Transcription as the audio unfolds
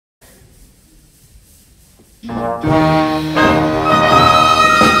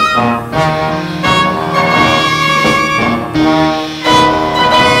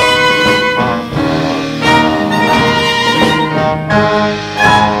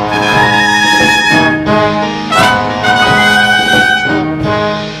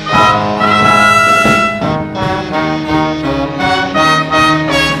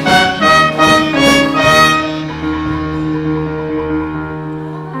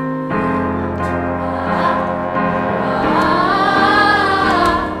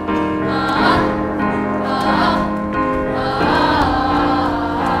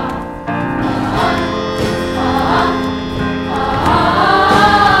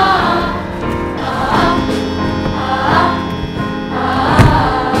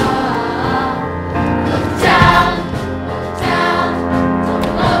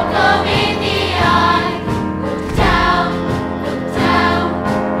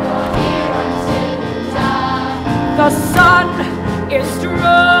The sun is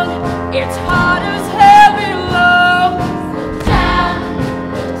strong, it's hot as hell below. Look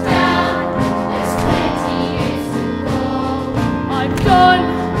down, there's 20 years to go. I've done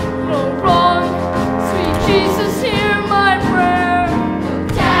no wrong, sweet Jesus, hear my prayer. Look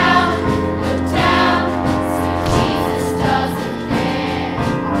down, sweet Jesus doesn't care.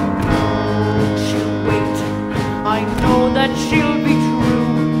 She'll wait, I know that she'll be true.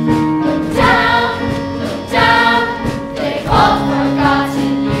 Look down, they've all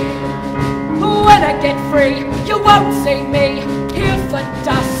forgotten you. When I get free, you won't see me here for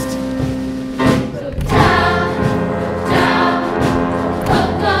dust. Look down,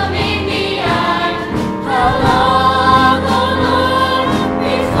 look them in the eye. How long, oh Lord,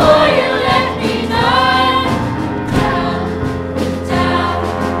 before you let me die? Look down,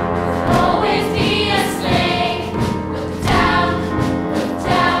 always be a slave. Look down,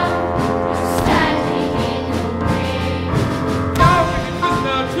 you're standing in the way. Now wicked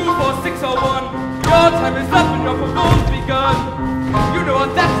prisoner 24601, your time is up and your parole's begun. You know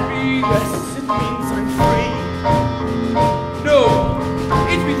what that means. Yes, it means I'm free. No,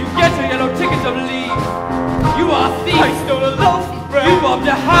 it means you get your yellow ticket of leave. You are a thief. I stole a loaf of bread. You robbed a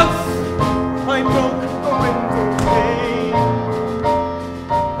house. I broke a window pane.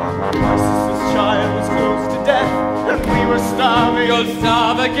 My sister's child was close to death, and we were starving. You'll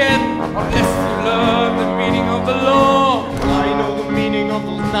starve again unless you learn the meaning of the law. I know the meaning of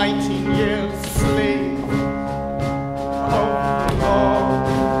those 19 years slave of the law.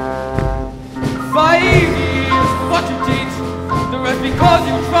 5 years for what you did, the rest because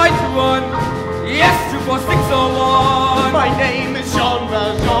you tried to run. Yes, 24601. My name is Jean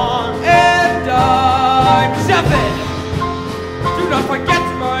Valjean. And I'm Javed. Do not forget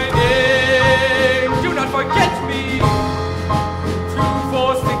my name. Do not forget me.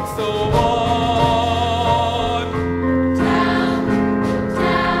 24601. Down,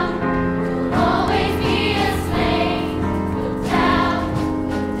 you'll always be a slave. Look down,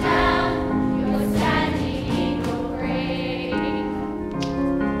 you're standing in your grave.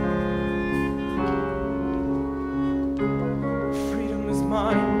 Freedom is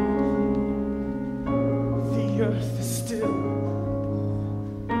mine. The earth is still.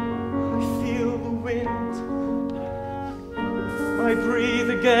 I feel the wind. I breathe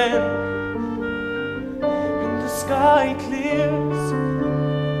again. And the sky clears.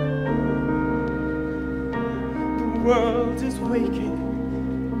 The world is waking.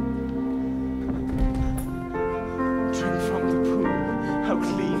 Drink from the pool. How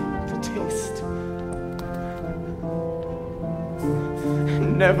clean the taste.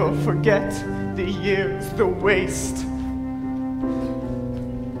 Never forget the years, the waste.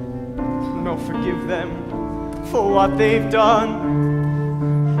 No, forgive them for what they've done.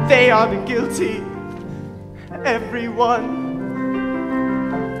 They are the guilty, everyone.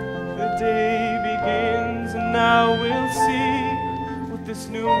 The day begins, and now we'll see what this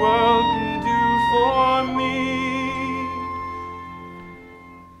new world can do for me.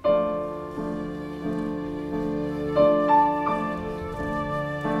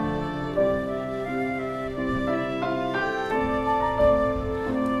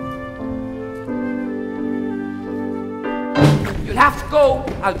 You'll have to go.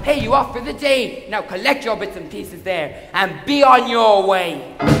 I'll pay you off for the day. Now collect your bits and pieces there and be on your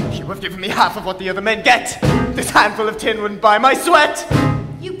way. You have given me half of what the other men get. This handful of tin wouldn't buy my sweat.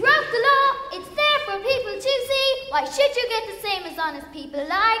 You broke the law. It's there for people to see. Why should you get the same as honest people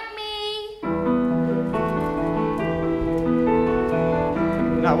like me?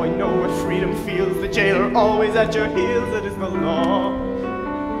 Now I know what freedom feels. The jailer always at your heels. It is the law.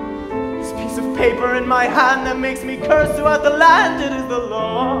 This piece of paper in my hand that makes me curse throughout the land. It is the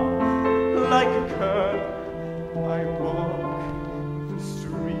law. Like a curb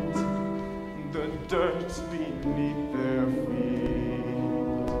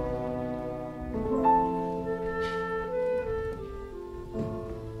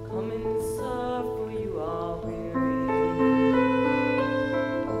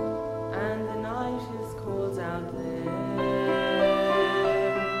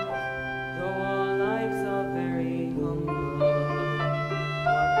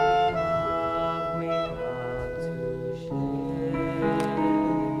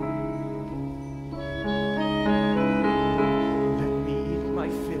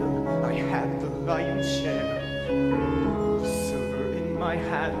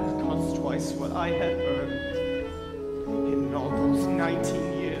hand cost twice what I had earned. In all those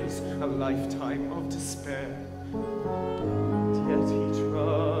 19 years, a lifetime of despair. And yet he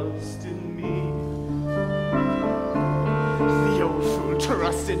trusted me. The old fool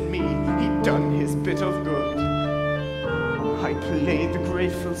trusted me, he'd done his bit of good. I played the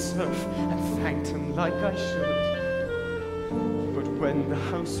grateful serf and thanked him like I should. But when the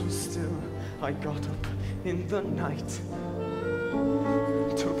house was still, I got up in the night,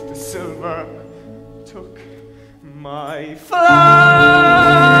 took the silver, took my flight.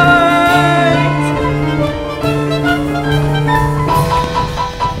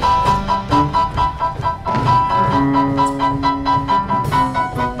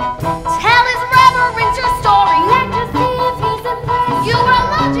 Tell his reverence your story. Let us see if he's impressed. You were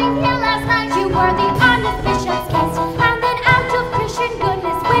lodging here last night. You were the honest bishop's guest. And then out of Christian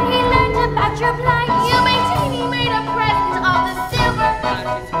goodness, when he learned about your plight, you maintain he made a present of the silver. That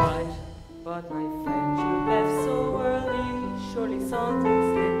is right, but my friend, you left so early. Surely something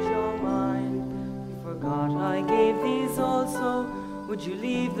slipped your mind. You forgot I gave these also. Would you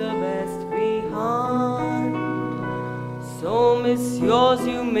leave the best behind? So, messieurs,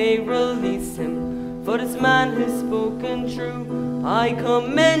 you may release him, for this man has spoken true. I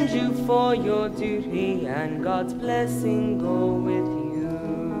commend you for your duty, and God's blessing go with you.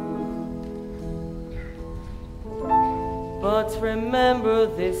 But remember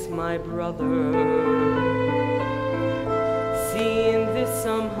this, my brother, see in this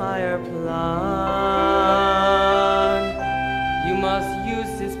some higher plan. You must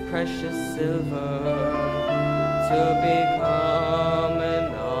use this precious silver to become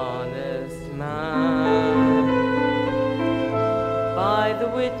an honest man. By the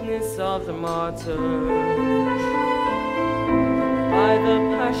witness of the martyr, by the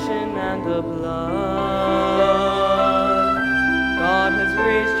passion and the blood, God has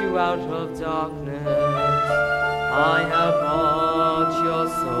raised you out of darkness. I have bought your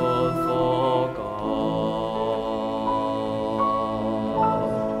soul for God.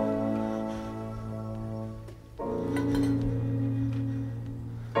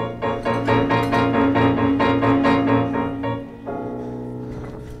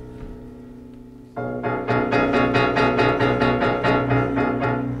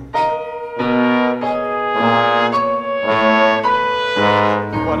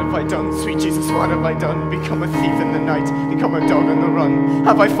 Sweet Jesus, what have I done? Become a thief in the night, become a dog on the run.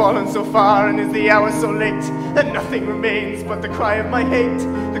 Have I fallen so far, and is the hour so late that nothing remains but the cry of my hate?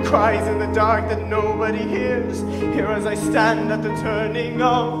 The cries in the dark that nobody hears, here as I stand at the turning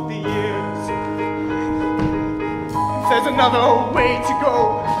of the years. If there's another way to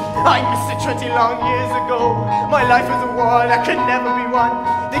go, I missed it 20 long years ago. My life is a war that could never be won.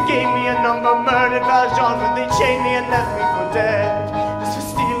 They gave me a number, murdered Valjean, but they chained me and left me for dead, just for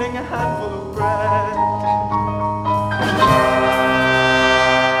stealing a handful of bread.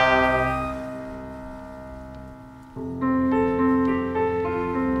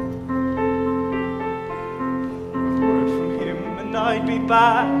 A word from him and I'd be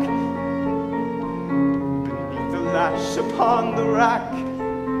back beneath the lash upon the rack.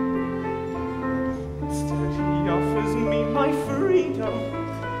 Instead he offers me my freedom.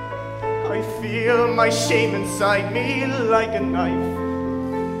 I feel my shame inside me like a knife.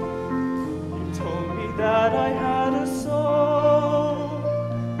 That I had a soul.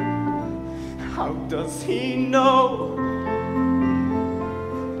 How does he know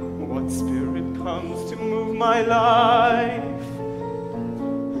what spirit comes to move my life?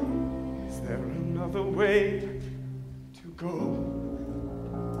 Is there another way to go?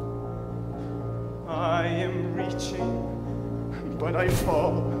 I am reaching, but I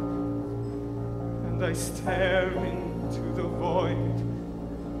fall, and I stare into the void.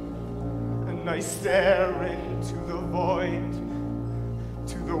 And I stare into the void,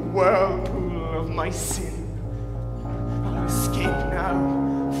 to the whirlpool of my sin. I'll escape now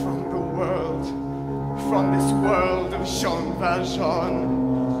from the world, from this world of Jean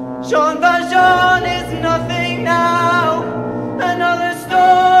Valjean. Jean Valjean!